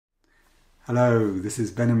Hello, this is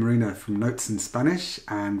Ben and Marina from Notes in Spanish,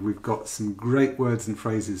 and we've got some great words and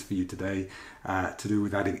phrases for you today to do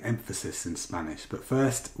with adding emphasis in Spanish. But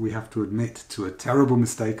first, we have to admit to a terrible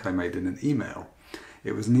mistake I made in an email.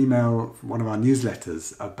 It was an email from one of our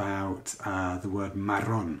newsletters about the word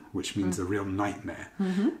marrón, which means a real nightmare.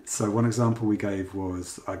 So one example we gave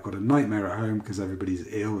was, I've got a nightmare at home because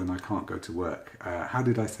everybody's ill and I can't go to work. How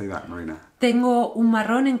did I say that, Marina? Tengo un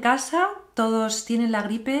marrón en casa, todos tienen la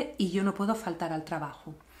gripe y yo no puedo faltar al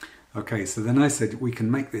trabajo. Okay, so then I said we can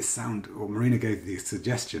make this sound, or Marina gave the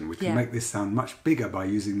suggestion, we can make this sound much bigger by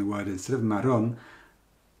using the word, instead of marrón.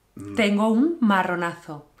 Tengo un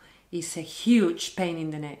marronazo. It's a huge pain in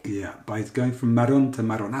the neck. Yeah, by going from marrón to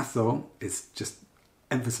marronazo, it just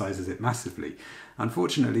emphasizes it massively.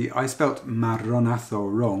 Unfortunately, I spelt marronazo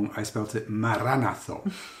wrong. I spelt it marranazo.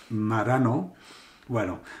 Marrano.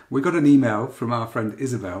 Well, we got an email from our friend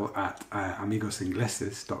Isabel at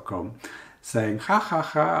amigosingleses.com saying, ha ha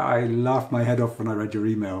ha, I laughed my head off when I read your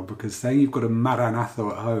email because saying you've got a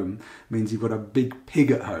marranazo at home means you've got a big pig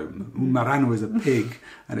at home. Un marrano is a pig,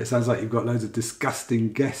 and it sounds like you've got loads of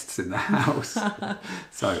disgusting guests in the house.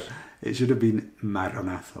 So it should have been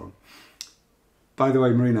marronazo. By the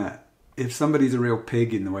way, Marina, if somebody's a real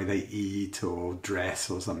pig in the way they eat or dress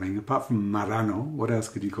or something, apart from marrano, what else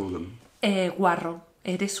could you call them? Guarro.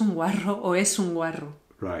 Eres un guarro o es un guarro.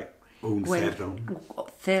 Right. Un cerdo.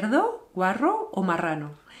 Cerdo, guarro o marrano.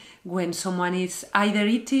 When someone is either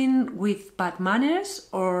eating with bad manners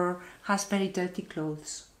or has very dirty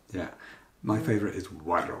clothes. Yeah. My favourite is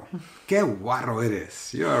guarro. ¿Qué guarro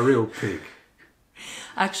eres? You're a real pig.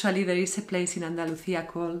 Actually, there is a place in Andalucía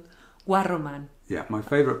called Guarro Man. Yeah, my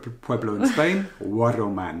favourite pueblo in Spain, Guarro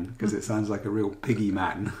Man, because it sounds like a real piggy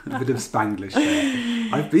man. A bit of Spanglish there.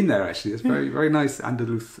 I've been there actually. It's very, very nice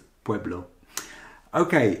Andaluz pueblo.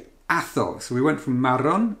 Okay, azo. So we went from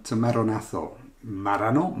marrón to marronazo.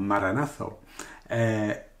 Marrano, marranazo.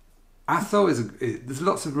 Azo there's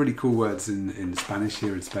lots of really cool words in Spanish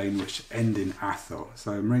here in Spain which end in azo.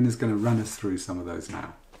 So Marina's going to run us through some of those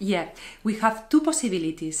now. Yeah, we have two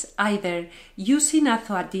possibilities, either using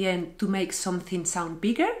azo at the end to make something sound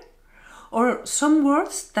bigger, or some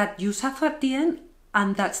words that use azo at the end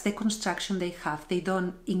and that's the construction they have, they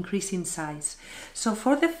don't increase in size. So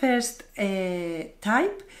for the first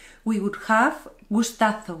type, we would have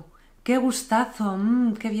gustazo. Qué gustazo,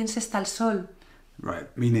 qué bien se está el sol. Right,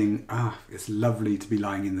 meaning, it's lovely to be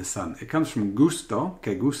lying in the sun. It comes from gusto,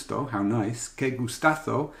 que gusto, how nice. Que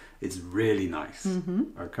gustazo, it's really nice.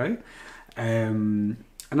 Okay?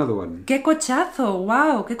 Another one. Qué cochazo,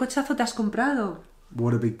 wow, qué cochazo te has comprado.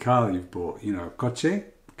 What a big car you've bought. You know, coche,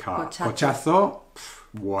 car. Cochazo,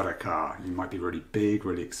 what a car. You might be really big,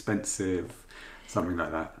 really expensive, something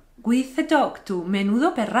like that. With a dog too,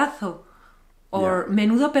 menudo perrazo. Or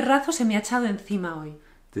menudo perrazo se me ha echado encima hoy.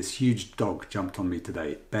 This huge dog jumped on me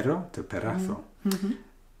today. Perro to perrazo.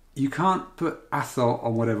 You can't put azo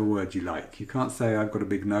on whatever word you like. You can't say, I've got a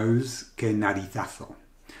big nose, que narizazo.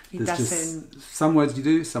 There's just some words you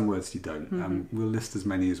do, some words you don't. We'll list as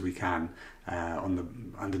many as we can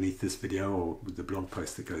underneath this video or with the blog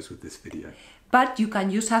post that goes with this video. But you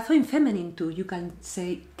can use azo in feminine too. You can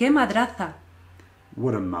say, que madraza.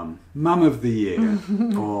 What a mum. Mum of the year.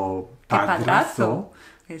 Or padrazo.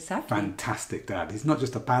 Exactly. Fantastic dad. He's not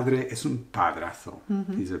just a padre, es un padrazo.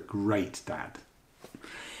 He's a great dad.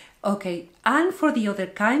 Okay, and for the other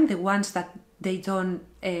kind, the ones that they don't,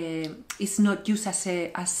 it's not used as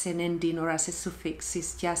an ending or as a suffix,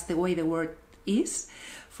 it's just the way the word is.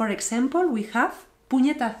 For example, we have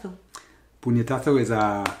puñetazo. Puñetazo is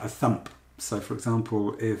a thump. So, for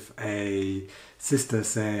example, if a sister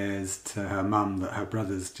says to her mum that her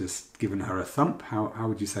brother's just given her a thump, how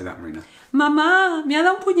would you say that, Marina? Mamá, me ha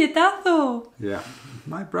dado un puñetazo. Yeah,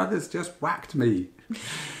 my brother's just whacked me.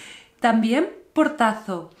 También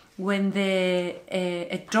portazo, when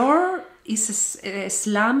a door is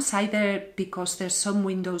slams either because there's some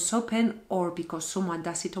windows open or because someone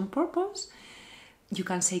does it on purpose. You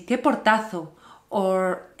can say, qué portazo,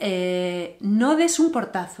 or no des un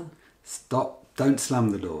portazo. Stop, don't slam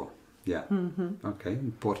the door. Yeah. Okay,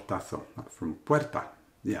 portazo, from puerta.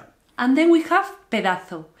 Yeah. And then we have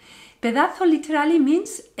pedazo. Pedazo literally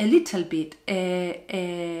means a little bit,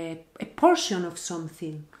 a portion of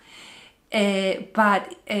something.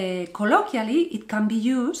 But colloquially, it can be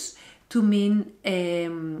used to mean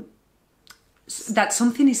that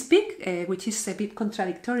something is big, which is a bit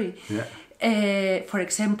contradictory. Yeah. For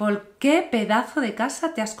example, ¿qué pedazo de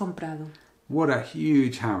casa te has comprado? What a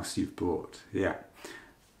huge house you've bought. Yeah.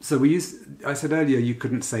 So I said earlier you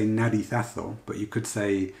couldn't say narizazo, but you could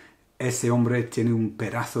say ese hombre tiene un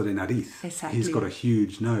pedazo de nariz. Exactly. He's got a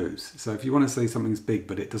huge nose. So if you want to say something's big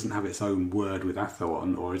but it doesn't have its own word with azo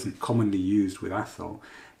on or isn't commonly used with azo,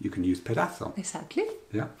 you can use pedazo. Exactly.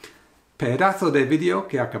 Yeah. Pedazo de vídeo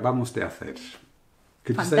que acabamos de hacer.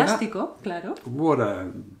 Could you say that? Fantástico, claro. What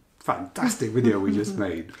a fantastic video we just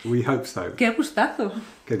made. We hope so. ¡Qué gustazo!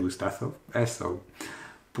 Qué gustazo. Eso.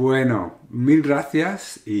 Bueno, mil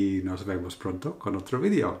gracias y nos vemos pronto con otro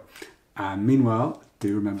video. And meanwhile,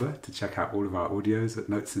 do remember to check out all of our audios at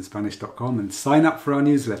notesinspanish.com and sign up for our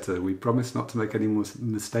newsletter. We promise not to make any more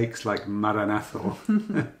mistakes like Maranazo.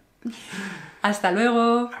 Hasta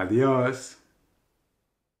luego. Adiós.